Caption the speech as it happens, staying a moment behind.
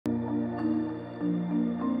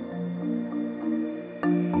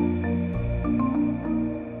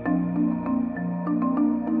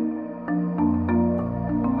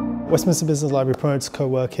Westminster Business Library promotes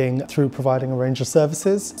co-working through providing a range of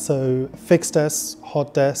services, so fixed desks,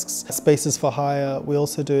 hot desks, spaces for hire. We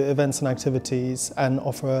also do events and activities and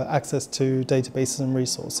offer access to databases and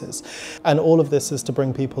resources. And all of this is to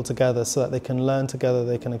bring people together so that they can learn together,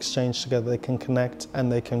 they can exchange together, they can connect and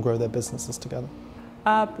they can grow their businesses together.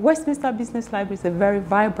 Westminster Business Library is a very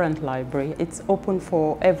vibrant library. It's open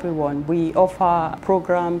for everyone. We offer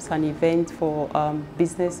programs and events for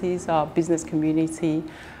businesses, our business community,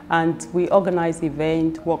 and we organize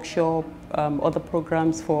events, workshops, other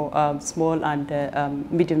programs for small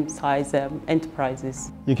and medium-sized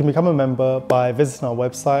enterprises. You can become a member by visiting our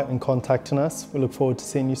website and contacting us. We look forward to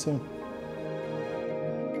seeing you soon.